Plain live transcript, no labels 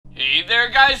there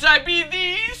guys, I be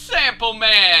the Sample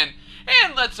Man,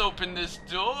 and let's open this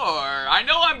door. I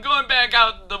know I'm going back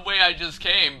out the way I just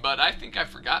came, but I think I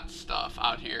forgot stuff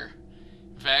out here.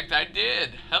 In fact, I did.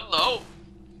 Hello.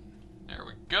 There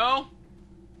we go.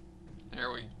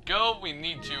 There we go. We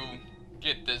need to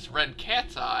get this red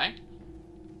cat's eye.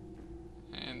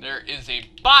 And there is a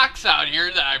box out here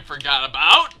that I forgot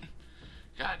about.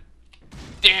 God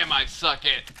damn, I suck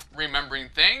at remembering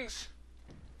things.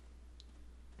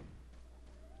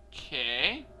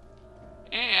 Okay.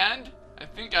 And I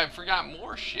think I forgot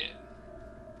more shit.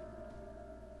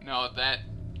 No, that...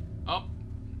 Oh.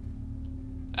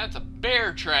 That's a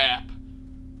bear trap.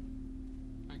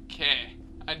 Okay.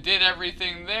 I did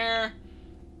everything there.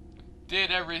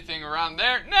 Did everything around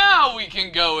there. Now we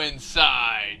can go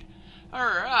inside.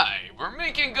 Alright. We're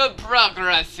making good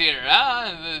progress here,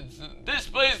 huh? This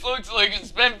place looks like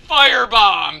it's been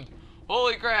firebombed.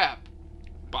 Holy crap.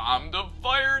 Bomb the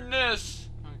fireness.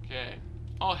 Okay.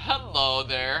 Oh, hello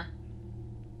there.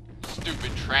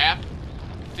 Stupid trap.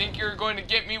 Think you're going to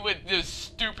get me with this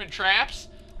stupid traps?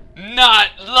 Not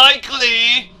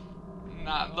likely!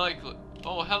 Not likely.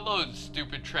 Oh, hello,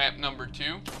 stupid trap number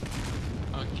 2.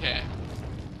 Okay.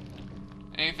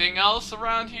 Anything else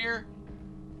around here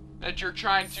that you're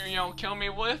trying to, kill me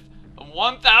with?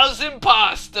 1,000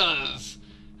 pastas!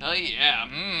 Hell yeah.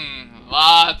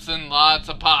 Lots and lots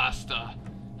of pasta.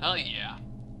 Hell yeah.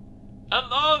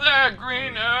 Hello there,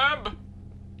 green herb!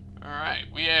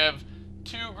 Alright, we have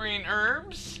 2 green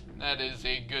herbs. That is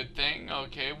a good thing.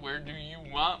 Okay, where do you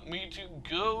want me to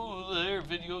go there,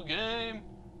 video game?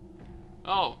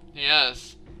 Oh,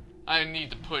 yes. I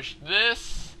need to push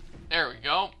this. There we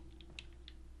go.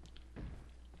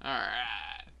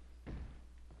 Alright.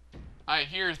 I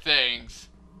hear things.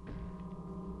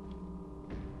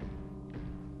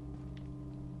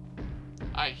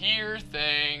 I hear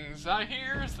things. I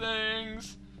hear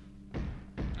things.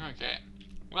 Okay.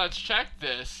 Let's check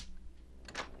this.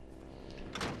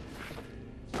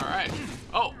 Alright.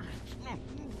 Oh.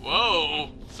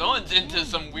 Whoa. Someone's into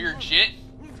some weird shit.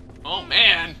 Oh,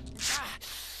 man.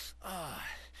 A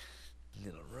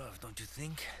little rough, don't you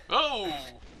think? Oh.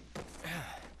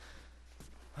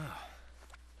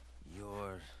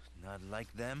 You're not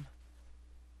like them?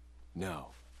 No.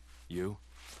 You?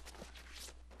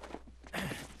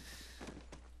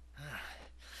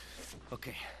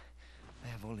 Okay, I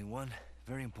have only one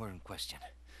very important question.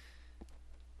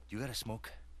 You got a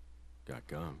smoke? Got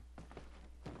gum.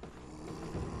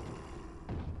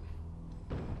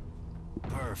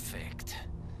 Perfect.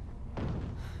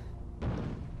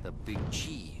 The big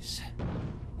cheese.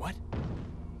 What?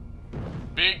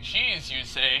 Big cheese, you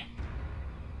say?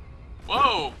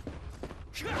 Whoa.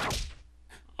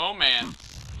 Oh, man.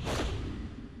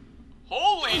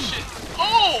 Holy shit.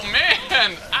 Oh,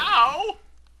 man. Ow.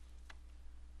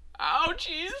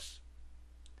 Ouchies.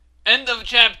 End of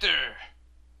chapter.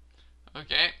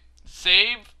 Okay.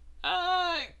 Save.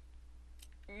 Not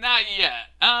yet.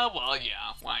 Well,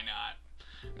 yeah. Why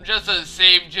not? Just a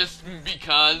save just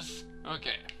because.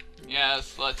 Okay.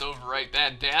 Yes, let's overwrite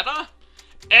that data.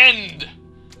 End.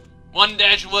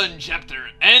 1-1 chapter.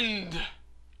 End.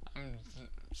 I'm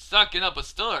sucking up a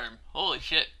storm. Holy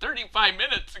shit. 35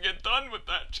 minutes to get done with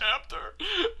that chapter.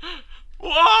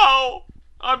 Wow.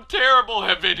 I'm terrible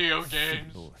at video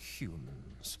games. Simple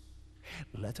humans,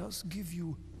 let us give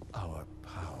you our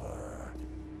power.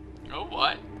 Oh,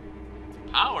 what?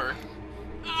 Power?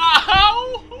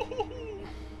 Ow!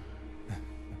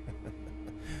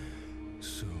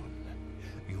 Soon,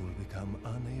 you will become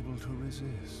unable to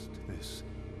resist this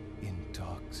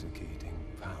intoxicating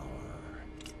power.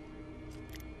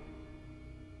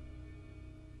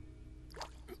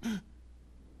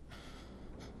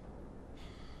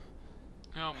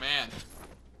 Oh, man.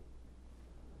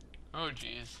 Oh,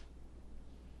 jeez.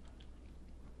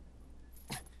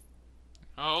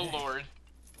 Oh, Hey. Lord.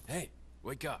 Hey,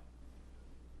 wake up.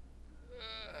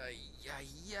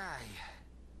 Yay.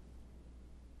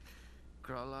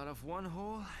 Crawl out of one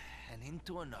hole and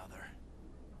into another.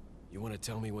 You want to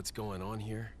tell me what's going on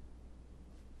here?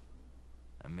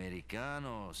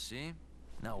 Americano, see?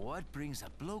 Now what brings a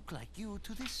bloke like you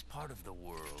to this part of the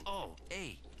world? Oh,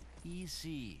 hey,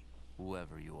 easy,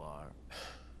 whoever you are.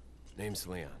 Name's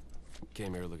Leon.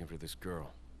 Came here looking for this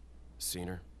girl. Seen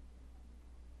her?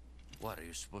 What, are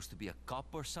you supposed to be a cop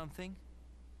or something?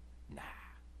 Nah,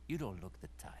 you don't look the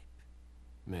type.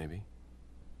 Maybe.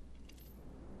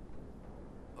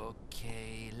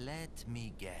 Okay, let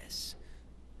me guess.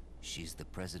 She's the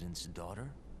president's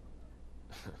daughter?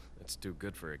 That's too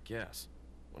good for a guess.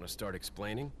 Want to start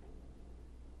explaining?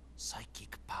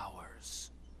 Psychic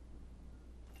powers.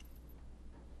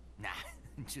 Nah,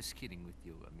 Just kidding with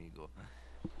you, amigo.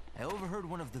 I overheard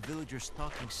one of the villagers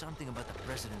talking something about the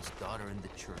president's daughter in the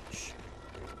church.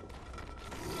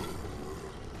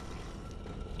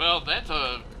 Well, that's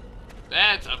a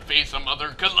face a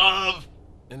mother could love.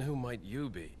 And who might you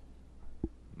be?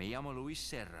 Me llamo Luis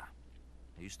Serra.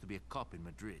 I used to be a cop in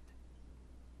Madrid.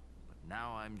 But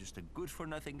now I'm just a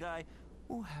good-for-nothing guy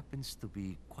who happens to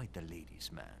be quite a ladies'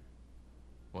 man.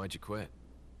 Why'd you quit?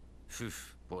 Phew,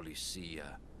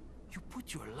 policia. You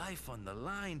put your life on the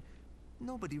line.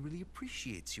 Nobody really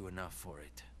appreciates you enough for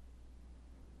it.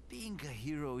 Being a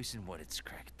hero isn't what it's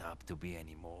cracked up to be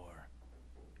anymore.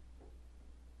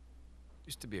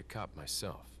 Used to be a cop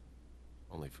myself.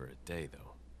 Only for a day,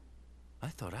 though. I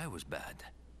thought I was bad.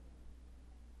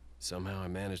 Somehow I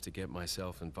managed to get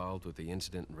myself involved with the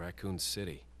incident in Raccoon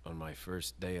City on my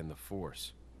first day in the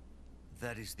force.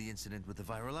 That is the incident with the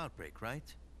viral outbreak,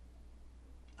 right?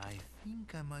 I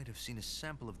think I might have seen a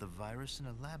sample of the virus in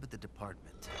a lab at the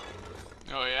department.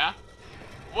 Oh yeah?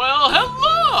 Well,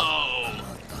 hello!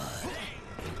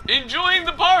 Enjoying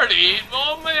the party?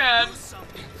 Oh man!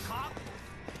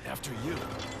 After you.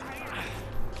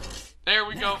 There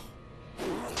we go.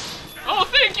 Oh,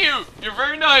 thank you! You're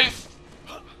very nice!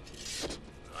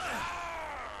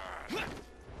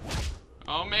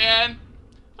 Oh man.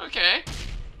 Okay.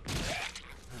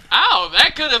 Ow,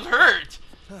 that could have hurt!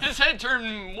 His head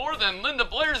turned more than Linda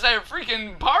Blair's at a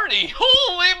freaking party!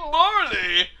 Holy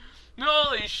moly!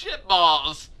 Holy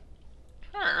shitballs!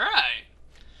 Alright.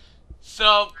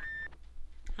 So,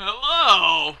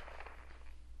 hello!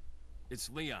 It's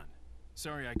Leon.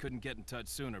 Sorry I couldn't get in touch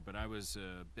sooner, but I was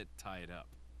a bit tied up.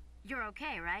 You're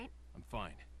okay, right? I'm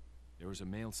fine. There was a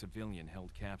male civilian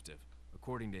held captive.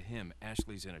 According to him,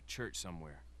 Ashley's in a church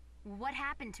somewhere. What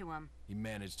happened to him? He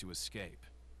managed to escape.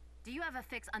 Do you have a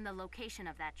fix on the location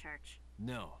of that church?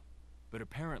 No, but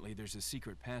apparently there's a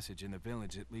secret passage in the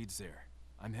village that leads there.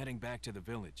 I'm heading back to the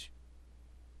village.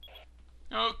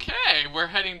 Okay, we're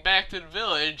heading back to the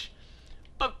village.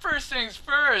 But first things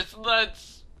first,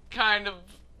 let's kind of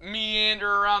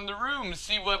meander around the room,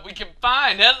 see what we can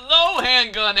find. Hello,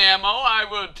 handgun ammo, I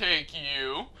will take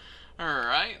you.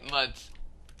 Alright, let's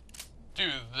do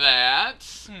that.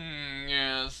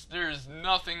 Yes, there's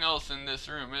nothing else in this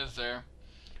room, is there?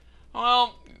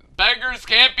 Well, beggars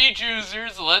can't be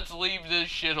choosers. Let's leave this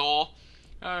shithole.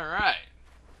 Alright.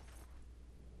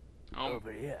 Oh.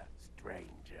 Over here,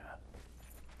 stranger.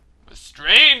 A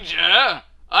stranger?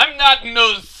 I'm not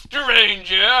no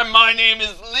stranger. My name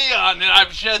is Leon, and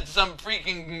I've shed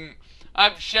freaking,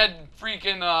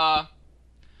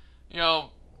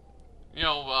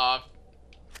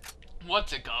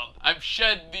 what's it called? I've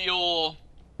shed the old,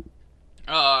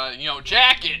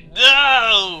 jacket.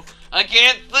 No! I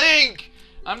can't think!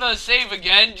 I'm gonna save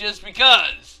again just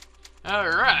because.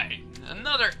 Alright.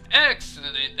 Another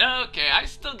accident. Okay, I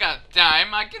still got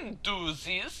time. I can do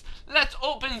this. Let's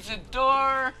open the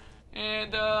door.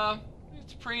 And,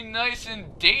 it's pretty nice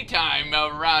in daytime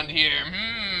around here.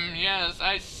 Yes,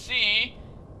 I see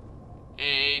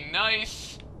a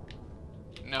nice...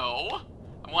 No.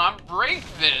 I want to break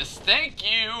this. Thank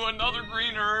you. Another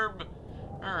green herb.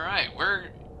 Alright,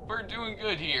 we're doing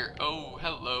good here. Oh,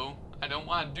 hello. I don't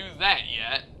want to do that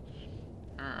yet.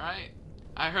 Alright.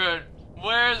 I heard...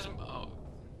 Where's... Oh.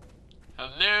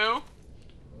 Hello?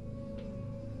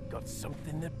 Got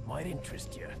something that might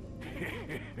interest you.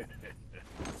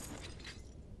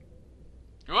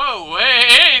 Whoa,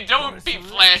 hey, don't be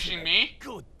flashing me.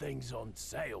 Good things on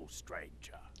sale,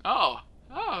 stranger. Oh.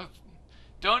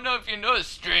 Don't know if you know,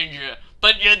 stranger,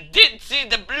 but you did see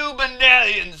the blue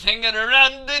medallions hanging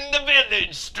around in the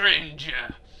village,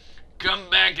 stranger.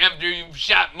 Come back after you've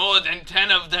shot more than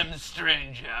 10 of them,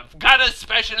 stranger. I've got a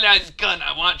specialized gun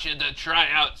I want you to try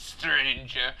out,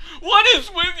 stranger. What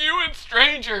is with you and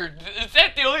stranger? Is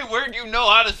that the only word you know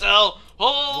how to sell?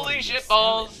 Holy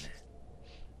shitballs.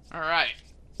 Alright.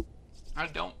 I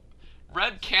don't...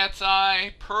 Red cat's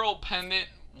eye, pearl pendant,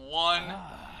 1.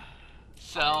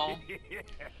 Sell.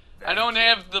 I don't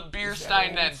have the beer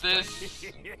stein at this.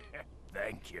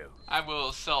 Thank you. I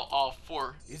will sell all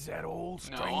 4. Is that all,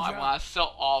 stranger? No, I want to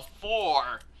sell all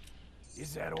 4.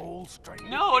 Is that all, stranger?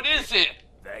 No, it isn't.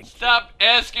 Thank Stop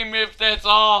asking me if that's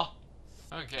all.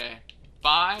 Okay.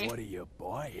 Buy. you. What are you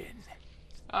buying?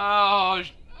 Oh,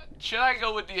 should I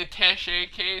go with the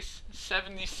attaché case?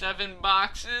 77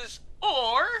 boxes.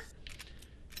 Or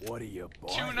What are you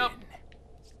buying? tune up.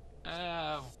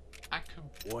 I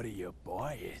could. What are you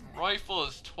buying? Rifle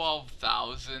is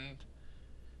 12,000.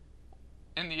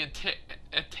 And the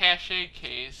attaché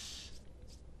case.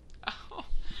 Oh,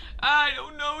 I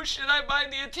don't know. Should I buy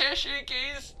the attaché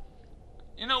case?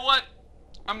 You know what?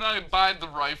 I'm gonna buy the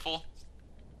rifle.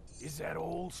 Is that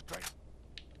all straight?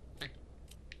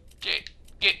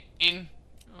 Get in.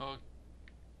 Oh.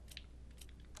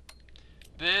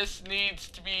 This needs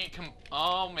to be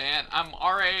oh man, I'm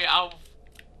already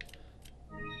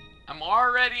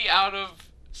out of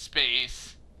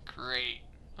space. Great.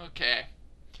 Okay.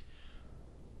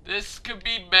 This could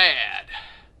be bad.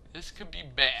 This could be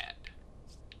bad.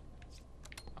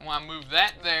 I want to move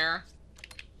that there.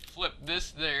 Flip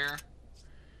this there.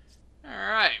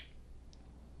 Alright.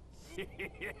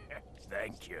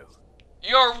 Thank you.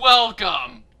 You're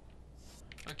welcome!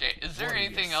 Okay, is there What are you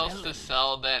anything else to selling?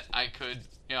 sell that I could,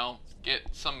 you know, get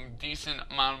some decent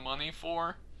amount of money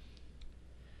for?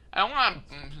 I don't want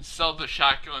to sell the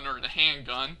shotgun or the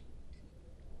handgun.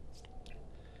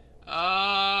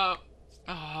 Oh,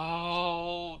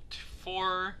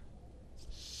 4,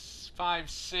 5,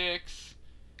 6.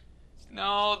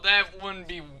 No, that wouldn't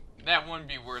be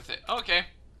worth it. Okay.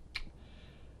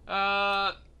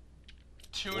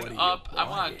 Tune up. I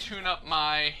want to tune up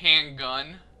my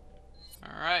handgun.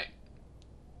 All right.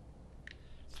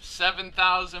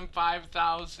 7,000,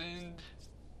 5,000.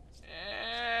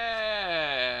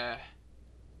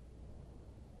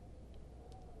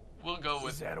 We'll go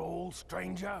with. Is that all,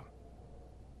 stranger?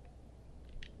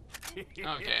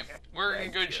 Okay, we're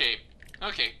in good shape.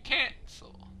 Okay,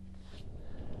 cancel.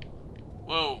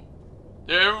 Whoa.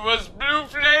 There was blue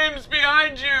flames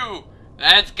behind you!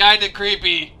 That's kinda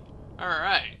creepy.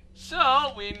 Alright,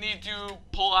 so we need to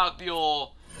pull out the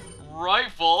old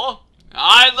rifle.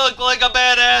 I look like a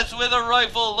badass with a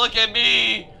rifle, look at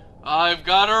me! I've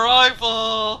got a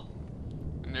rifle!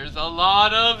 And there's a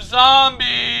lot of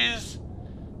zombies!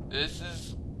 This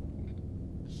is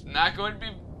not going to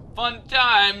be fun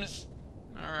times.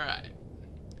 Alright.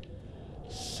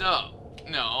 So,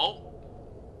 no.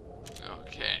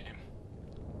 Okay.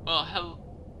 Well,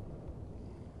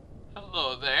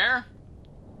 hello there.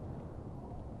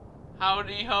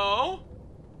 Howdy ho.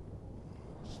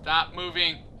 Stop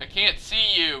moving. I can't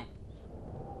see you.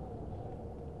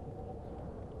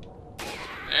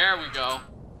 There we go.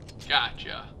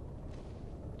 Gotcha.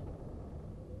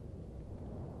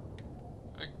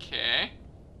 Okay.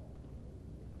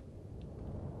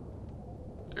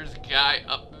 There's a guy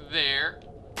up there.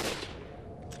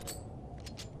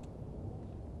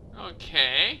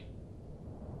 Okay.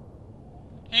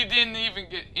 He didn't even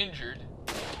get injured.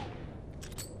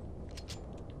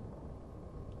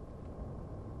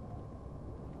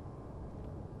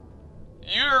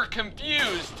 You're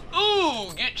confused.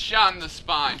 Ooh, get shot in the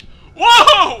spine.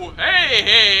 Whoa! Hey,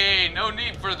 hey, hey, no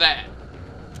need for that.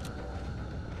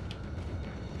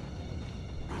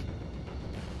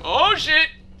 Oh shit!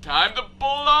 Time to pull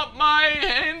out my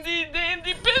handy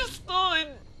dandy pistol and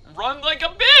run like a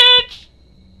bitch!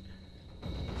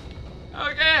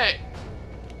 Okay.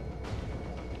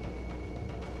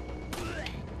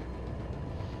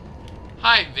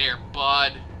 Hi there,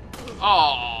 bud.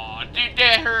 Oh, did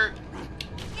that hurt?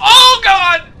 Oh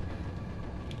god!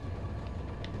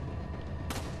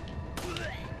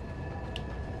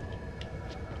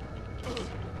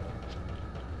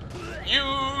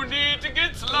 You need to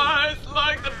get sliced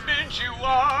like the bitch you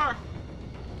are.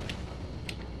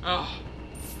 Oh.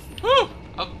 Whew!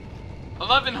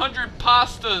 1,100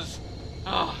 pastas.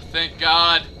 Oh, thank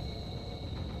God.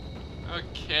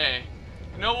 Okay.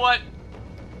 You know what?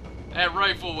 That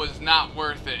rifle was not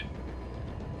worth it.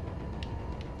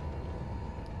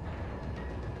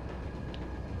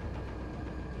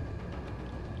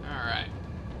 Alright.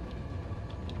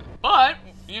 But,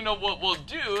 you know what we'll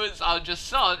do is I'll just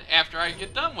sell it after I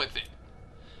get done with it.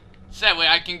 So that way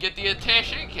I can get the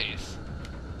attaché case.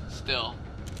 Still.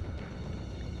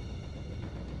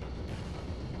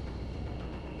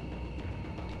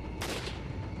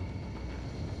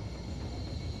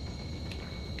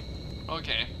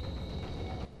 Okay.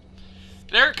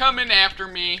 They're coming after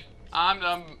me. I'm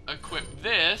gonna equip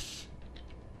this.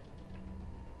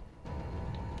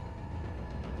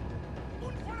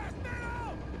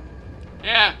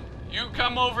 Yeah, you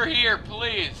come over here,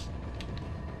 please.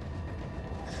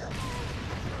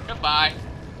 Goodbye.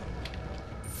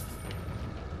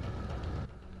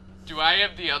 Do I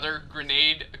have the other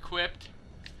grenade equipped?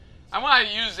 I want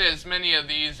to use as many of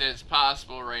these as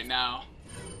possible right now.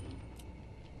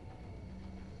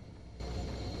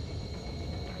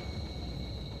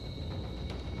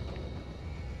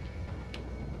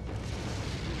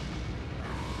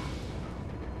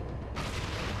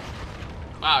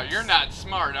 Wow, you're not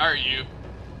smart, are you?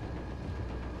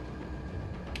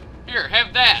 Here,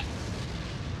 have that.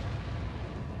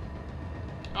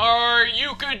 Or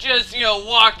you could just, you know,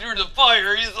 walk through the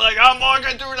fire. He's like, I'm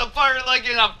walking through the fire like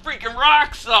in a freaking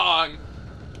rock song.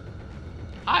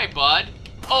 Hi, bud.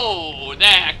 Oh,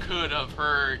 that could have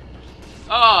hurt.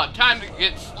 Oh, time to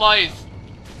get sliced.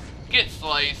 Get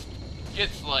sliced. Get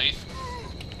sliced.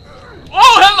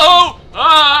 Oh, hello!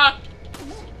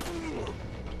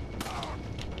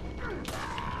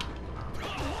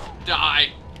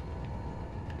 Die.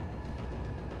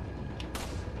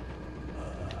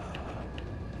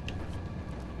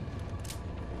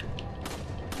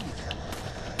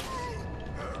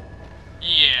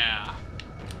 Yeah.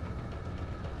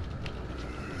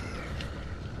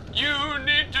 You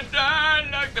need to die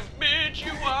like the bitch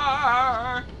you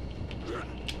are.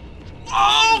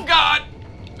 Oh, God.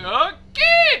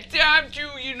 Okay, time to,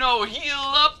 heal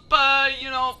up,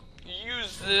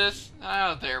 use this.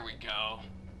 Oh, there we go.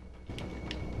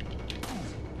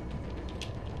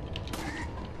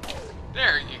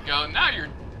 There you go. Now you're...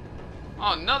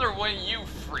 Oh, another one of you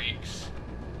freaks.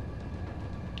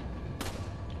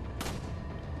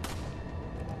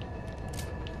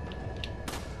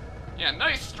 Yeah,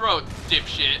 nice throw,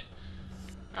 dipshit.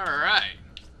 Alright.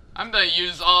 I'm gonna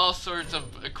use all sorts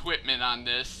of equipment on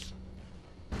this.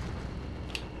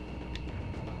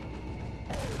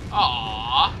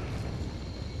 Aww.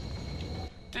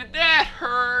 Did that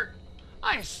hurt?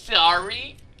 I'm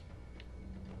sorry.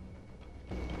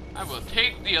 I will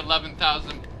take the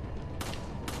 11,000.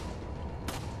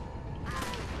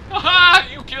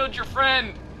 Haha! You killed your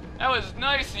friend! That was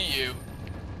nice of you.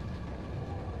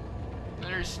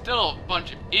 There's still a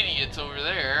bunch of idiots over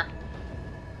there.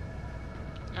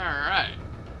 Alright.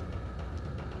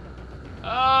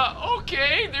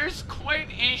 Okay, there's quite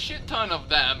a shit ton of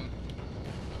them.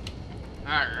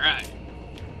 Alright.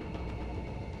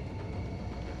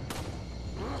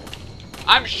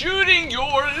 I'm shooting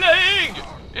your leg!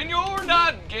 And you're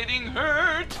not getting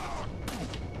hurt!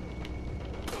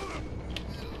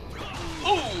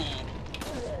 Ooh!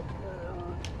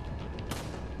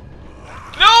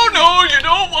 No, you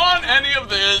don't want any of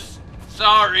this!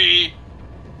 Sorry.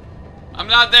 I'm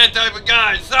not that type of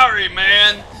guy. Sorry,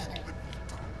 man.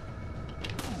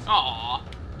 Aww.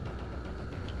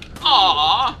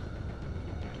 Aww.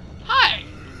 Hi.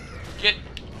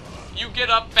 You get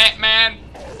up, fat man.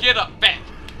 Get up, fat.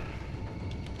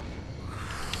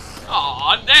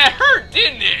 Aw, that hurt,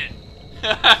 didn't it?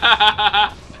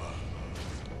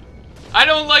 I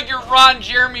don't like your Ron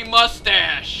Jeremy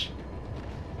mustache.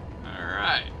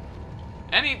 Alright.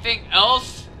 Anything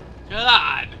else?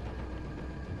 God.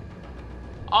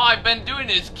 All I've been doing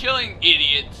is killing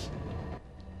idiots.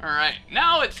 Alright,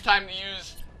 now it's time to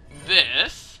use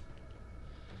this.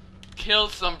 Kill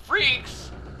some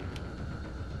freaks.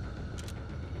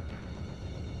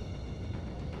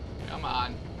 Come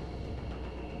on.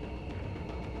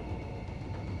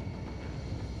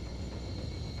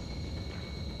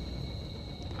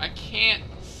 I can't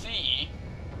see.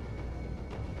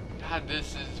 God,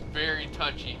 this is very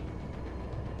touchy.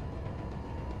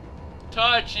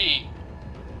 Touchy.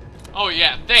 Oh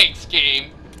yeah, thanks,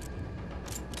 game.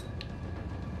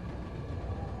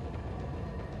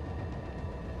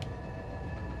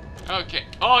 Okay.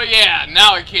 Oh yeah,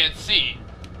 now I can't see.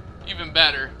 Even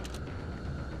better.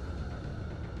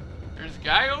 There's a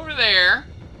guy over there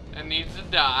that needs to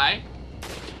die.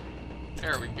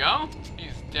 There we go.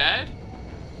 He's dead.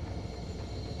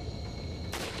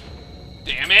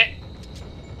 Damn it.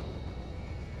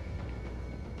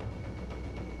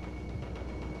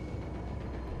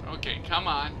 Okay, come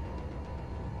on.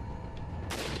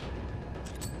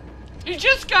 He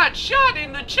just got shot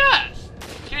in the chest.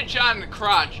 Get shot in the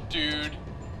crotch, dude.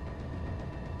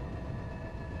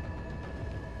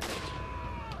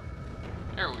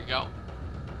 There we go.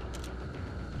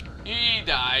 He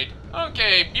died.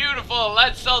 Okay, beautiful.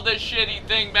 Let's sell this shitty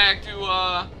thing back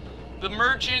to the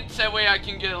merchants. That way I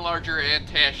can get a larger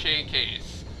attaché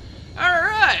case.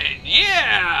 Alright,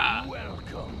 yeah!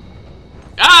 Welcome.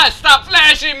 Ah, stop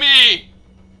flashing me!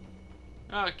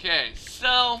 Okay,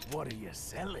 sell. What are you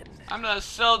selling? I'm gonna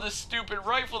sell this stupid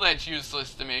rifle that's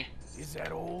useless to me. Is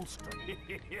that old?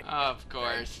 Of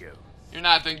course. Thank you. You're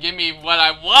not gonna give me what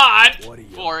I want What are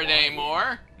you for it buying?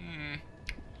 anymore.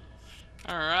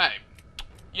 Alright.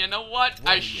 You know what? What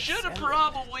I are you should have selling?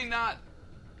 probably not...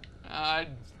 I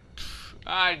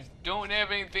don't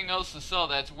have anything else to sell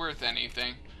that's worth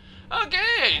anything.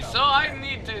 Okay, so I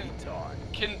need to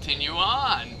continue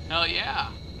on. Hell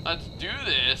yeah. Let's do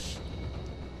this.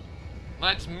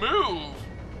 Let's move.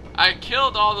 I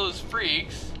killed all those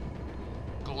freaks.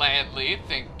 Gladly,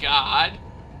 thank God.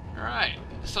 Alright,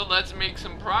 so let's make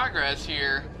some progress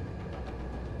here.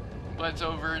 Let's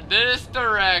over this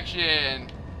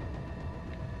direction.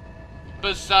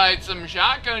 Besides some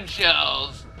shotgun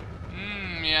shells.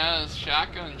 Yes,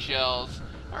 shotgun shells.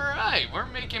 Alright, we're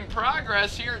making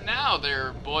progress here now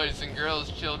there, boys and girls,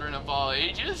 children of all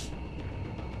ages.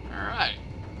 Alright.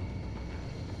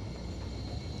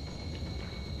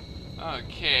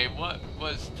 Okay, what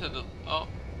was to the... Oh,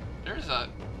 there's a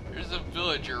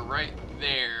villager right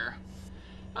there.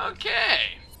 Okay.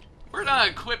 We're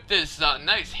gonna equip this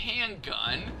nice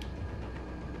handgun.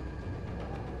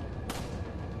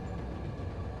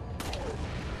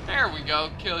 There we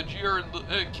go. Killed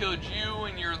you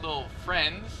and your little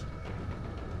friends.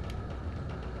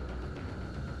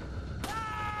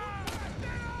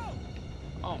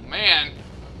 Oh man,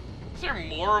 is there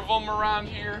more of them around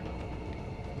here?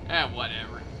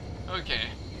 Whatever. Okay.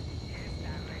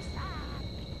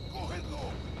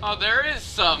 Oh, there is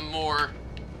some more.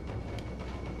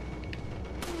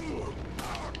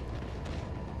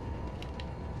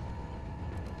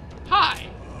 Hi.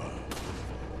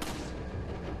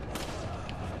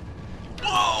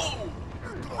 Whoa!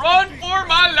 Run for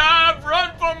my life!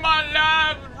 Run for my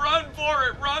life! Run for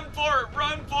it! Run for it!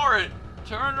 Run for it!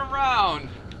 Turn around.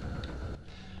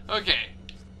 Okay.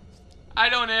 I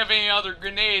don't have any other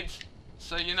grenades.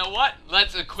 So you know what?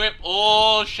 Let's equip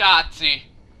old Shotzi.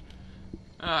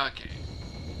 Okay.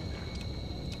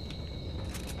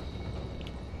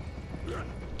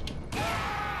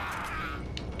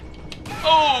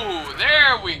 Oh,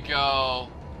 there we go.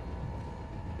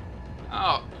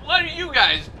 Oh, what are you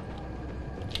guys?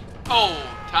 Oh,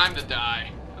 time to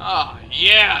die. Oh,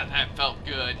 yeah, that felt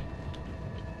good.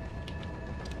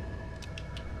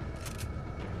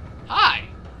 Hi.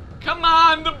 Come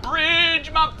on the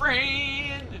bridge, my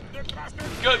friend.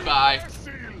 Goodbye.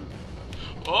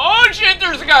 Oh, shit,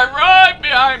 there's a guy right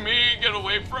behind me. Get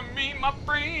away from me, my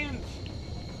friends.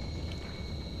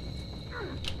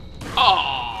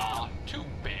 Oh, too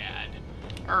bad.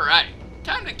 Alright,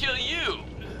 time to kill you.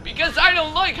 Because I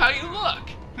don't like how you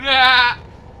look.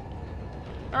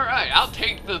 Alright, I'll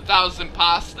take the 1,000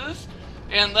 pastas.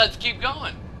 And let's keep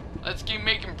going. Let's keep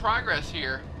making progress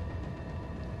here.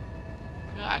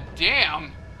 God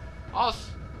damn. All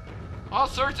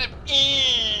sorts of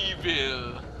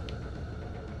evil.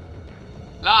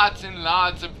 Lots and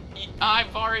lots of...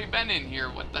 I've already been in here.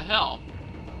 What the hell?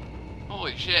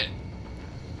 Holy shit.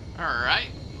 Alright,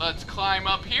 let's climb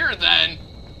up here then.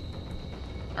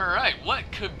 Alright,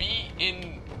 what could be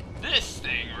in this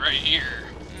thing right here?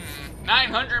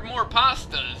 900 more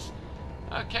pastas.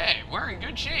 Okay, we're in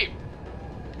good shape.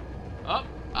 Oh,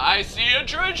 I see a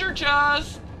treasure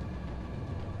chest.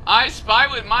 I spy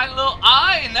with my little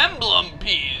eye an emblem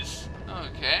piece.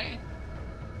 Okay.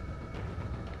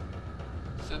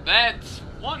 So that's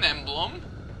one emblem.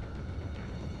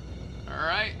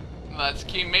 Alright, let's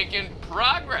keep making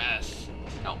progress.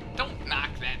 No, don't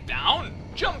knock that down.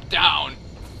 Jump down.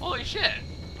 Holy shit.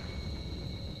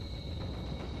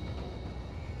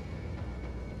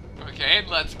 Okay,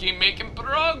 let's keep making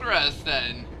progress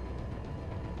then.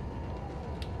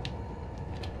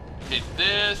 Take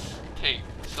this. Take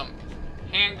some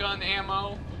handgun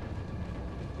ammo.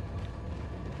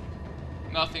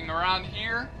 Nothing around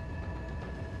here?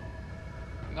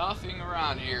 Nothing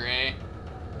around here, eh?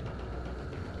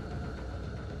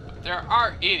 But there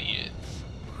are idiots.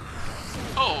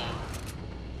 Oh.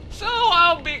 So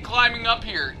I'll be climbing up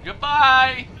here.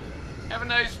 Goodbye. Have a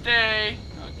nice day.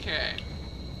 Okay.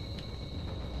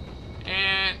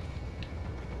 And...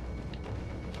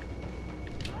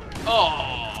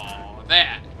 Oh,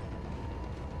 that.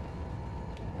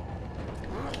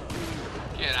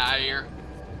 Get out of here.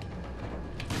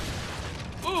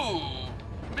 Ooh,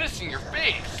 missing your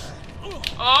face.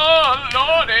 Oh,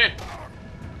 lordy.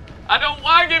 I don't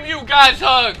want to give you guys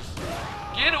hugs.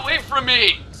 Get away from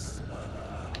me.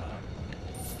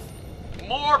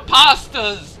 More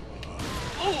pastas.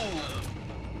 Ooh.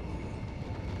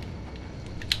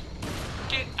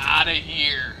 Get out of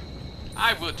here.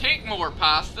 I will take more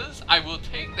pastas. I will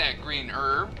take that green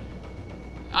herb.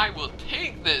 I will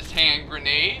take this hand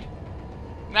grenade.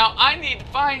 Now I need to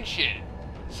find shit.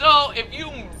 So if you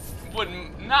would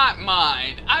not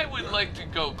mind, I would like to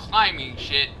go climbing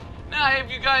shit. Now I have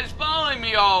you guys following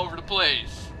me all over the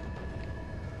place.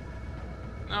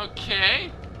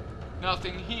 Okay.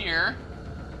 Nothing here.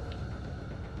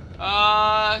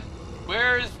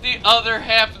 Where's the other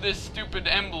half of this stupid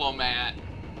emblem at?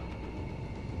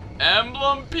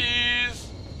 Emblem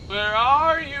piece, where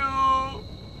are you?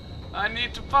 I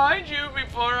need to find you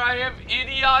before I have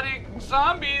idiotic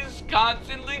zombies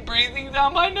constantly breathing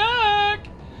down my neck.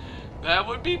 That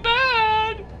would be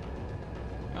bad.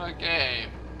 Okay.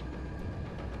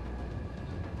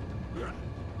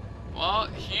 Well,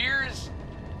 here's...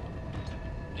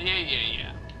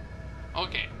 Yeah.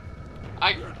 Okay.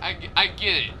 I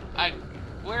get it.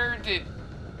 Where did...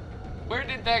 Where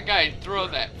did that guy throw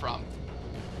that from?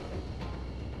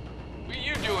 What are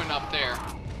you doing up there?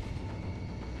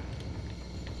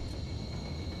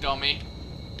 Dummy.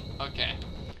 Okay.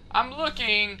 I'm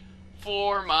looking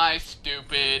for my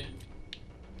stupid,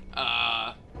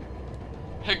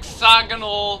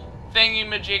 hexagonal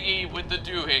thingy-majiggy with the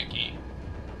doohickey.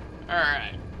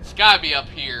 Alright. It's gotta be up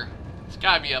here. It's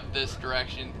gotta be up this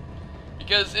direction.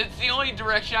 Because it's the only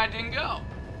direction I didn't go.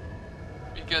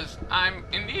 Because I'm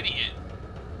an idiot.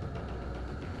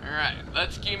 Alright,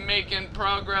 let's keep making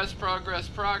progress.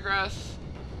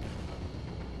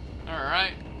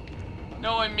 Alright.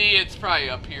 Knowing me, it's probably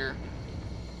up here.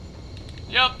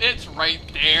 Yup, it's right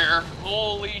there.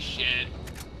 Holy shit.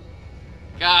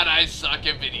 God, I suck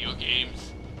at video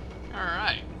games.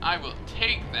 Alright, I will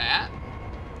take that.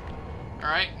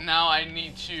 Alright, now I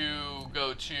need to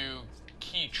go to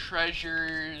key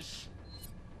treasures.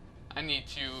 I need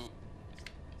to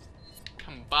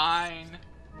combine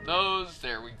those.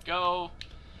 There we go.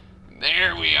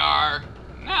 There we are.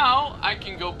 Now I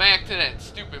can go back to that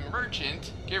stupid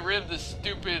merchant, get rid of the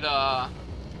stupid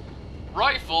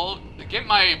rifle, get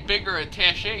my bigger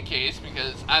attaché case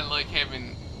because I like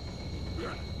having...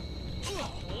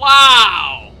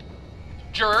 Wow!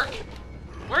 Jerk!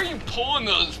 Where are you pulling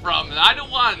those from? I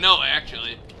don't want to know,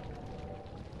 actually.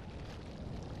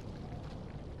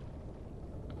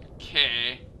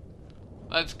 Okay.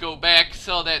 Let's go back,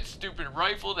 sell that stupid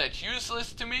rifle that's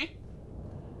useless to me.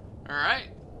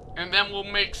 Alright. And then we'll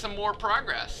make some more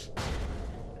progress.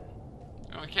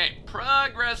 Okay.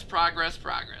 Progress.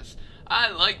 I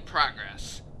like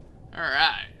progress.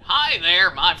 Alright. Hi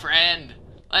there, my friend.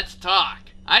 Let's talk.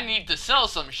 I need to sell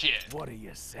some shit. What are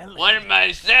you selling? What am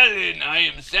I selling? I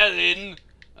am selling,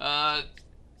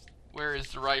 where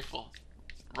is the rifle?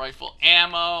 Rifle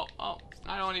ammo. Oh,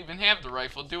 I don't even have the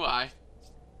rifle, do I?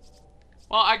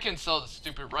 Well, I can sell the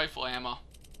stupid rifle ammo.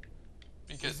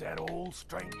 Because Is that all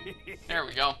straight? there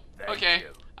we go. Thank Okay,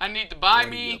 you. I need to buy What are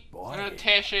me you buying? an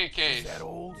attaché Is case. that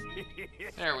all?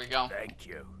 There we go. Thank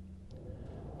you.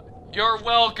 You're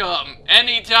welcome.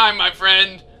 Anytime, my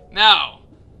friend. Now,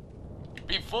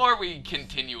 before we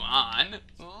continue on,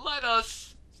 let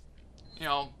us,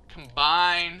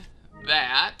 combine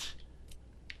that.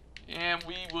 And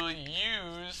we will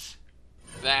use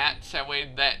that so that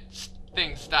way that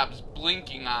thing stops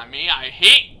blinking on me. I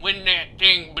hate when that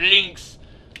thing blinks.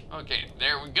 Okay,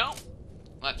 there we go.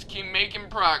 Let's keep making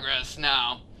progress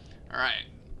now. Alright,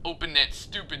 open that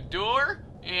stupid door,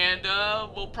 and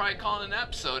we'll probably call it an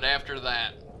episode after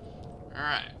that.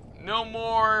 Alright, no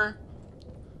more...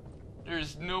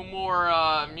 There's no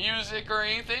more music or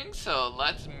anything, so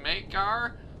let's make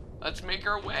our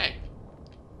way.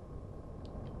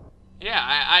 Yeah,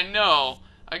 I know.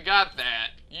 I got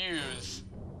that. Use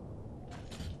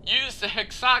the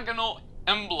hexagonal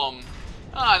emblem.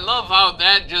 Oh, I love how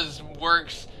that just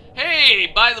works.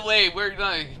 Hey, by the way, we're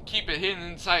gonna keep it hidden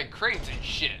inside crates and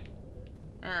shit.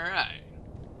 Alright.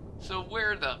 So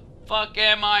where the fuck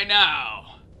am I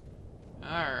now?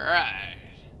 Alright.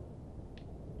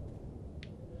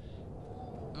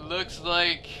 Looks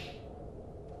like...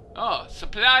 Oh,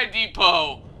 supply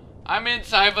depot. I'm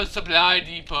inside of a supply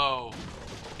depot.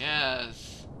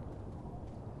 Yes.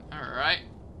 Alright.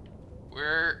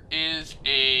 Where is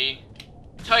a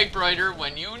typewriter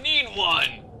when you need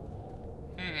one?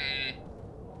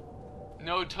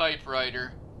 No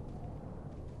typewriter.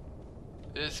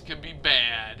 This could be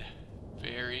bad.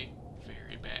 Very,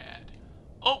 very bad.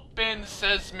 Open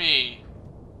sesame.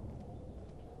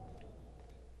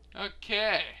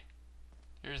 Okay.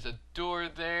 There's a door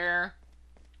there.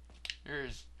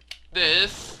 There's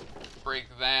this. Break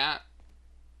that.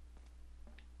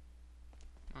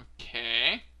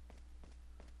 Okay.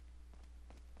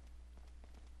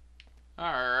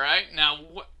 Alright, now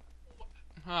what?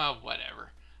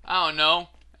 Whatever. I don't know.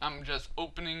 I'm just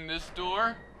opening this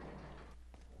door.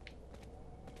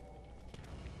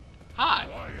 Hi.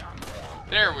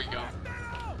 There we go.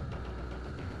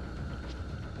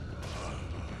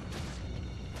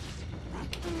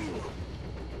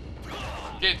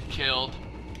 Get killed.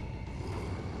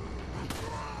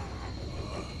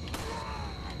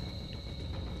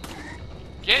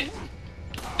 Get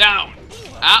down.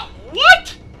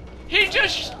 What? He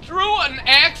just threw an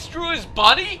axe through his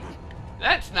buddy?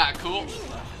 That's not cool.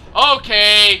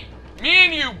 Okay. Me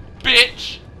and you,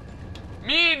 bitch.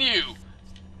 Me and you.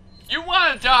 You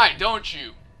want to die, don't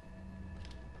you?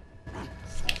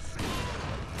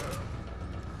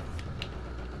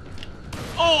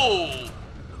 Oh.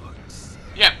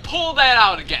 Yeah, pull that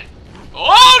out again.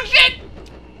 Oh, shit.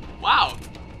 Wow.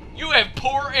 You have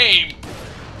poor aim.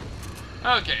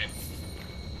 Okay.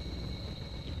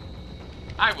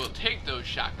 I will take those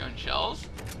shotgun shells.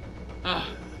 Ugh.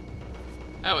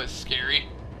 That was scary.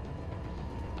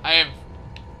 I have...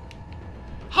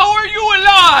 How are you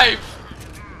alive?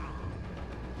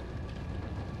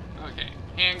 Okay,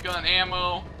 handgun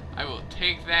ammo. I will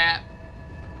take that.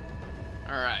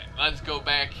 Alright, let's go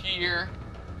back here.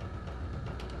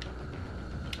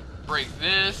 Break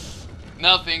this.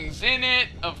 Nothing's in it,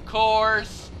 of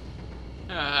course.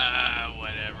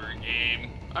 Whatever,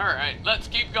 game. Alright, let's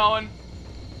keep going.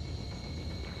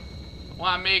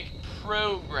 Want to make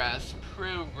progress.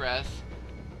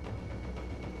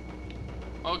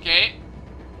 Okay.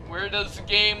 Where does the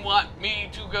game want me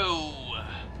to go?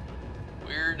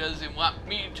 Where does it want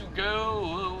me to go?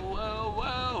 Whoa,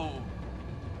 whoa.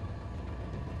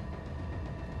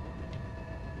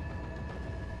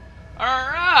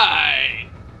 Alright.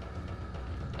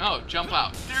 Oh, jump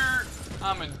out.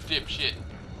 I'm a dipshit.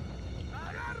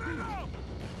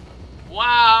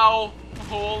 Wow.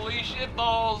 Holy shit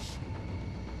balls.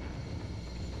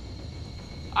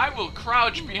 I will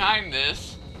crouch behind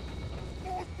this.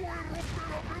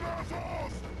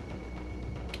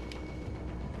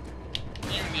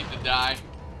 You need to die.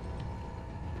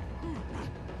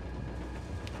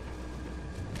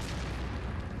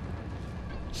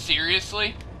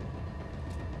 Seriously?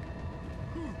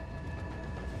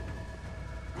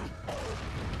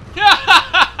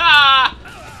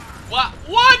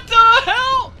 What the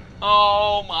hell?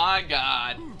 Oh my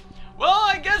god. Well,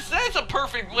 I guess that's a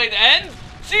perfect way to end.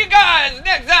 See you guys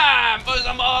next time for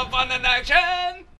some more fun and action.